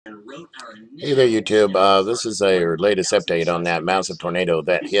Hey there, YouTube. This is our latest update on that massive tornado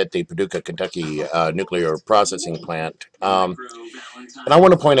that hit the Paducah, Kentucky nuclear processing plant. And I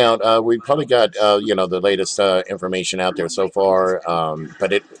want to point out, we probably got, the latest information out there so far,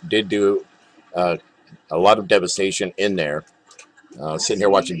 but it did do uh, a lot of devastation in there. Sitting here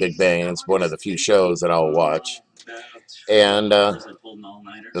watching Big Bang, it's one of the few shows that I'll watch, and at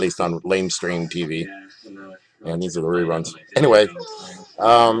least on lamestream TV. And these are the reruns. Anyway,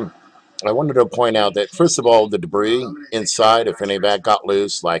 um, I wanted to point out that, first of all, the debris inside, if any of that got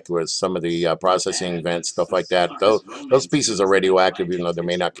loose, like with some of the processing vents, stuff like that, those pieces are radioactive, even though they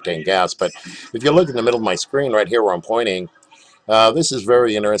may not contain gas. But if you look in the middle of my screen right here where I'm pointing, this is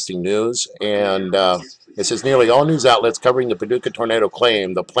very interesting news. And it says nearly all news outlets covering the Paducah tornado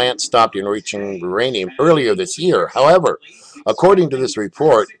claim the plant stopped enriching uranium earlier this year. However, according to this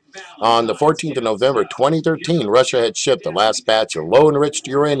report, on the 14th of November 2013, Russia had shipped the last batch of low-enriched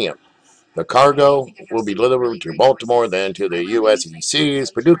uranium. The cargo will be delivered to Baltimore, then to the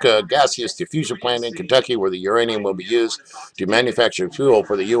USEC's Paducah gaseous diffusion plant in Kentucky, where the uranium will be used to manufacture fuel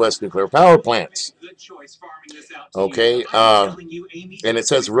for the U.S. nuclear power plants. Okay, and it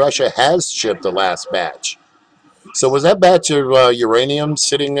says Russia has shipped the last batch. So was that batch of uranium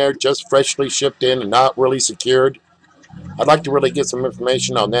sitting there just freshly shipped in and not really secured? I'd like to really get some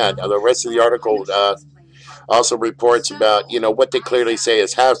information on that. The rest of the article also reports about, what they clearly say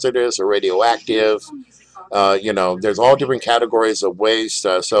is hazardous or radioactive. There's all different categories of waste.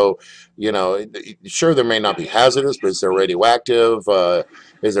 Sure, there may not be hazardous, but is there radioactive?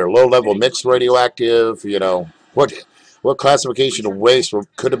 Is there low-level mixed radioactive? What classification of waste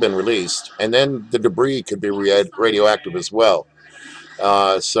could have been released? And then the debris could be radioactive as well.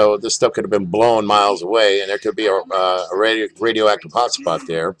 So this stuff could have been blown miles away, and there could be a radioactive hotspot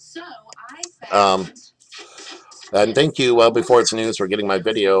there. And thank you, Before It's News, for getting my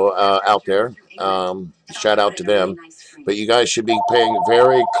video out there. Shout out to them. But you guys should be paying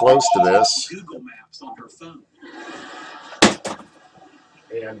very close to this.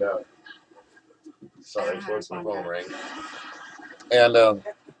 And, sorry, close my phone ring. And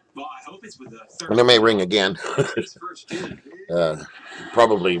it may ring again.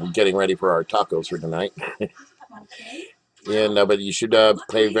 Probably getting ready for our tacos for tonight. But you should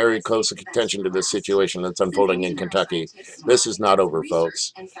pay very close attention to this situation that's unfolding in Kentucky. This is not over,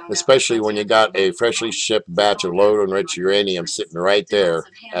 folks. Especially when you got a freshly shipped batch of low-enriched uranium sitting right there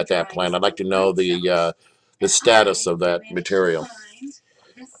at that plant. I'd like to know the status of that material.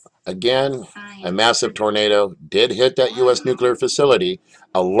 Again, a massive tornado did hit that U.S. nuclear facility.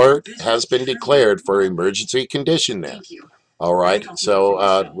 Alert has been declared for emergency condition there. All right,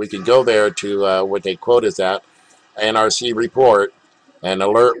 so we can go there to what they quote as that NRC report. An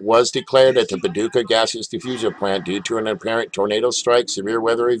alert was declared at the Paducah gaseous diffusion plant due to an apparent tornado strike severe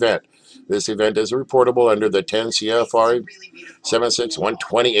weather event. This event is reportable under the 10 CFR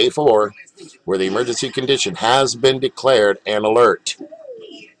 76120A4, where the emergency condition has been declared an alert.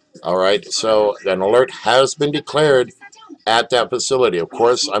 All right, so an alert has been declared at that facility. Of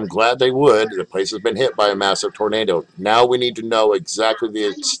course, I'm glad they would. The place has been hit by a massive tornado. Now we need to know exactly the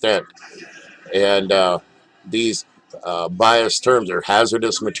extent. And these biased terms are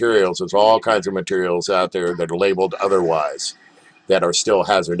hazardous materials. There's all kinds of materials out there that are labeled otherwise that are still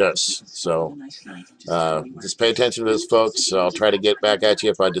hazardous. So just pay attention to this, folks. I'll try to get back at you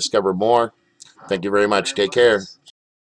if I discover more. Thank you very much. Take care.